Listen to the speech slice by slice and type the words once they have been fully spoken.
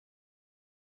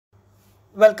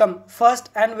Welcome. First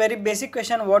and very basic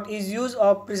question, what is use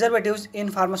of preservatives in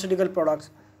pharmaceutical products?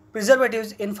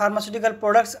 Preservatives in pharmaceutical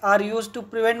products are used to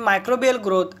prevent microbial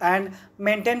growth and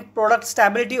maintain product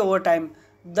stability over time,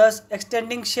 thus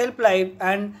extending shelf life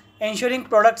and ensuring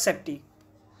product safety.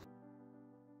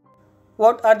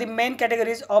 What are the main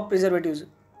categories of preservatives?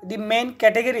 The main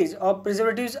categories of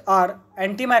preservatives are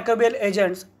antimicrobial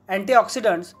agents,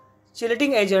 antioxidants,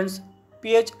 chelating agents,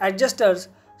 pH adjusters,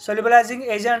 solubilizing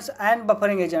agents and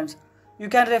buffering agents. You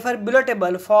can refer below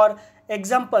table for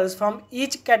examples from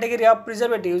each category of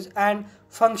preservatives and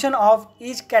function of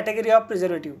each category of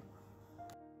preservative.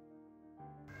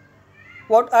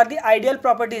 What are the ideal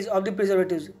properties of the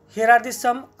preservatives? Here are the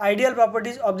some ideal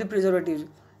properties of the preservatives.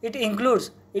 It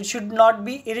includes, it should not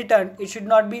be irritant, it should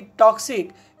not be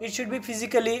toxic, it should be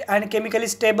physically and chemically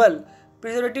stable.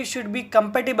 Preservative should be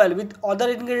compatible with other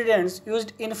ingredients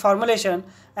used in formulation,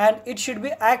 and it should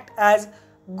be act as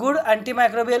good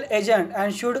antimicrobial agent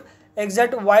and should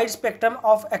exert wide spectrum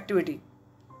of activity.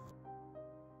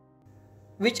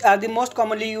 Which are the most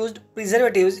commonly used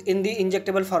preservatives in the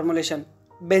injectable formulation?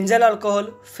 Benzyl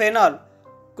alcohol, phenol,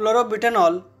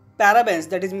 chlorobutanol, parabens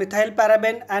that is methyl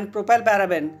paraben and propyl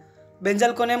paraben,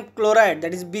 benzalkonium chloride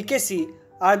that is BKC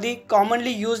are the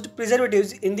commonly used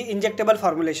preservatives in the injectable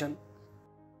formulation.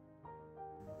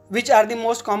 Which are the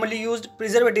most commonly used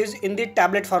preservatives in the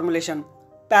tablet formulation?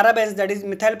 Parabens that is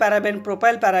methyl paraben,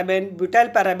 propyl paraben, butyl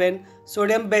paraben,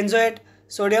 sodium benzoate,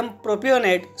 sodium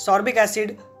propionate, sorbic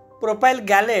acid, propyl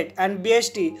gallate and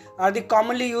BHT are the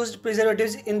commonly used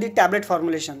preservatives in the tablet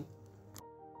formulation.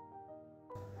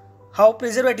 How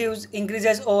preservatives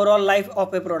increases overall life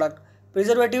of a product?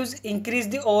 Preservatives increase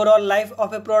the overall life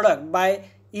of a product by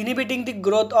inhibiting the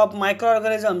growth of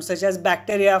microorganisms such as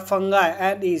bacteria, fungi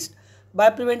and yeast. By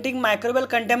preventing microbial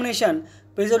contamination,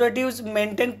 preservatives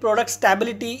maintain product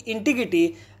stability,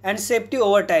 integrity and safety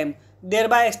over time,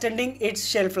 thereby extending its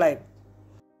shelf life.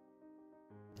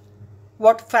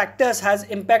 What factors has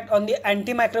impact on the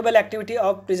antimicrobial activity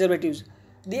of preservatives?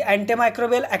 The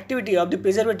antimicrobial activity of the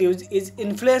preservatives is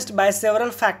influenced by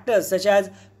several factors such as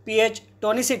pH,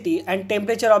 tonicity and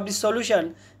temperature of the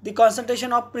solution, the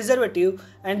concentration of preservative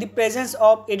and the presence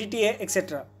of ADTA,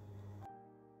 etc.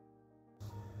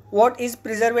 What is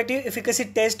preservative efficacy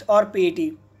test or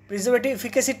PET? Preservative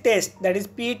efficacy test, that is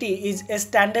PET, is a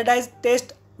standardized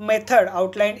test method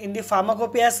outlined in the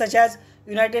pharmacopoeia such as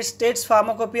United States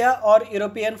Pharmacopoeia or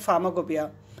European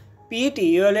Pharmacopoeia. PET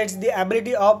evaluates the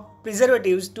ability of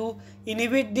preservatives to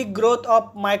inhibit the growth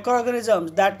of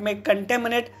microorganisms that may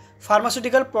contaminate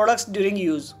pharmaceutical products during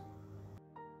use.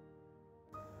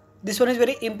 This one is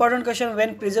very important question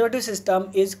when preservative system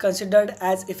is considered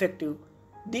as effective.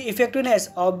 The effectiveness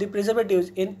of the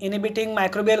preservatives in inhibiting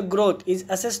microbial growth is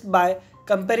assessed by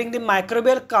comparing the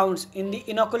microbial counts in the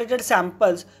inoculated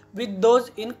samples with those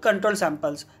in control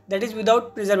samples, that is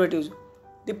without preservatives.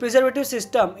 The preservative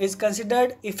system is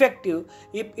considered effective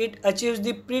if it achieves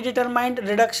the predetermined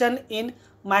reduction in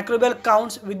microbial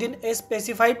counts within a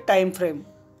specified time frame.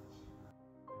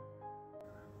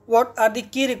 What are the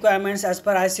key requirements as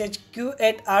per ICH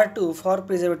Q8R2 for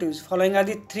preservatives? Following are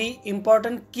the three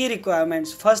important key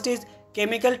requirements. First is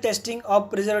chemical testing of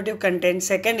preservative content.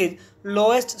 Second is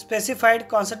lowest specified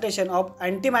concentration of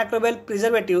antimicrobial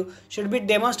preservative should be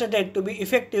demonstrated to be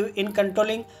effective in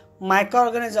controlling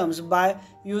microorganisms by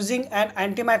using an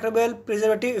antimicrobial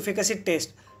preservative efficacy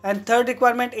test. And third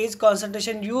requirement is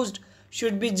concentration used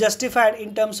should be justified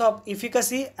in terms of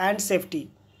efficacy and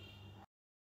safety.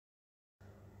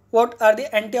 What are the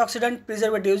antioxidant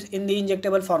preservatives in the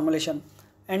injectable formulation?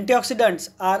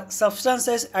 Antioxidants are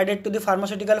substances added to the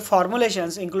pharmaceutical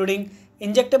formulations including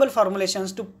injectable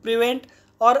formulations to prevent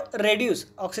or reduce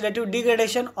oxidative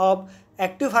degradation of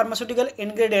active pharmaceutical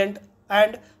ingredient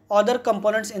and other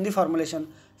components in the formulation.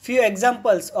 Few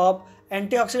examples of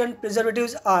antioxidant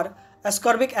preservatives are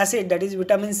ascorbic acid, that is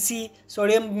vitamin C,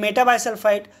 sodium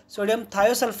metabisulfite, sodium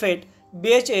thiosulfate,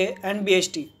 BHA and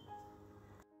BHT.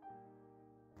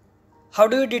 How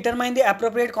do you determine the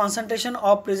appropriate concentration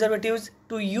of preservatives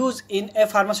to use in a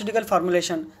pharmaceutical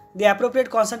formulation? The appropriate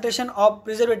concentration of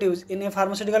preservatives in a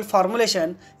pharmaceutical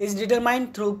formulation is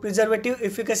determined through preservative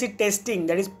efficacy testing,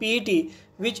 that is PET,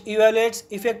 which evaluates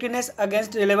effectiveness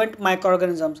against relevant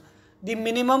microorganisms. The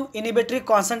minimum inhibitory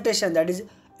concentration, that is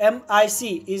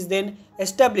MIC, is then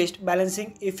established,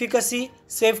 balancing efficacy,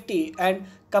 safety and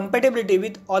compatibility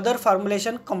with other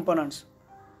formulation components.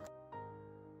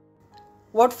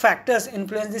 What factors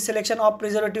influence the selection of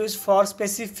preservatives for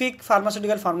specific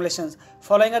pharmaceutical formulations?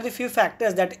 Following are the few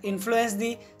factors that influence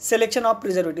the selection of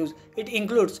preservatives. It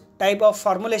includes type of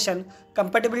formulation,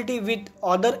 compatibility with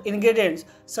other ingredients,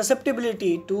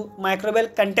 susceptibility to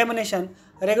microbial contamination,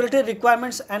 regulatory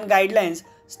requirements and guidelines,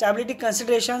 stability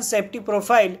considerations, safety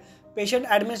profile, patient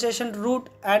administration route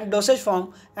and dosage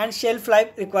form, and shelf life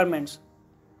requirements.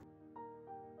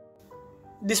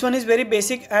 This one is very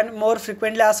basic and more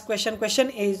frequently asked question. Question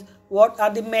is, what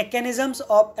are the mechanisms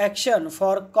of action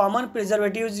for common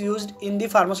preservatives used in the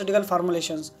pharmaceutical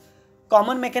formulations?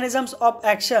 Common mechanisms of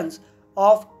actions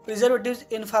of preservatives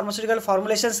in pharmaceutical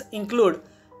formulations include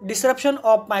disruption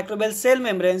of microbial cell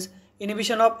membranes,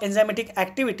 inhibition of enzymatic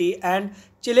activity, and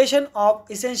chelation of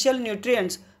essential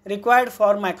nutrients required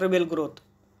for microbial growth.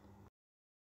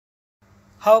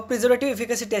 How preservative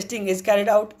efficacy testing is carried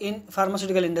out in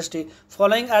pharmaceutical industry.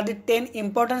 Following are the 10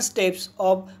 important steps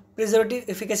of preservative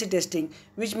efficacy testing,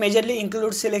 which majorly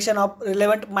include selection of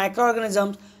relevant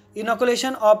microorganisms,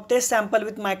 inoculation of test sample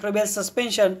with microbial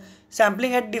suspension,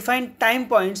 sampling at defined time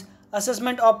points,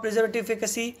 assessment of preservative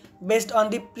efficacy based on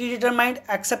the predetermined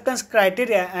acceptance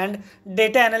criteria, and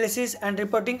data analysis and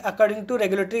reporting according to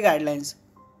regulatory guidelines.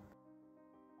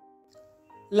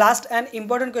 Last and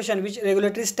important question, which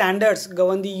regulatory standards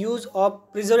govern the use of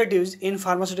preservatives in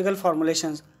pharmaceutical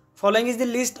formulations? Following is the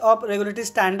list of regulatory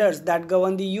standards that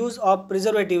govern the use of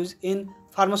preservatives in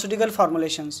pharmaceutical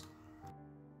formulations.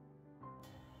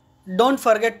 Don't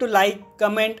forget to like,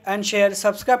 comment and share.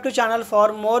 Subscribe to channel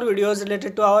for more videos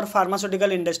related to our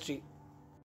pharmaceutical industry.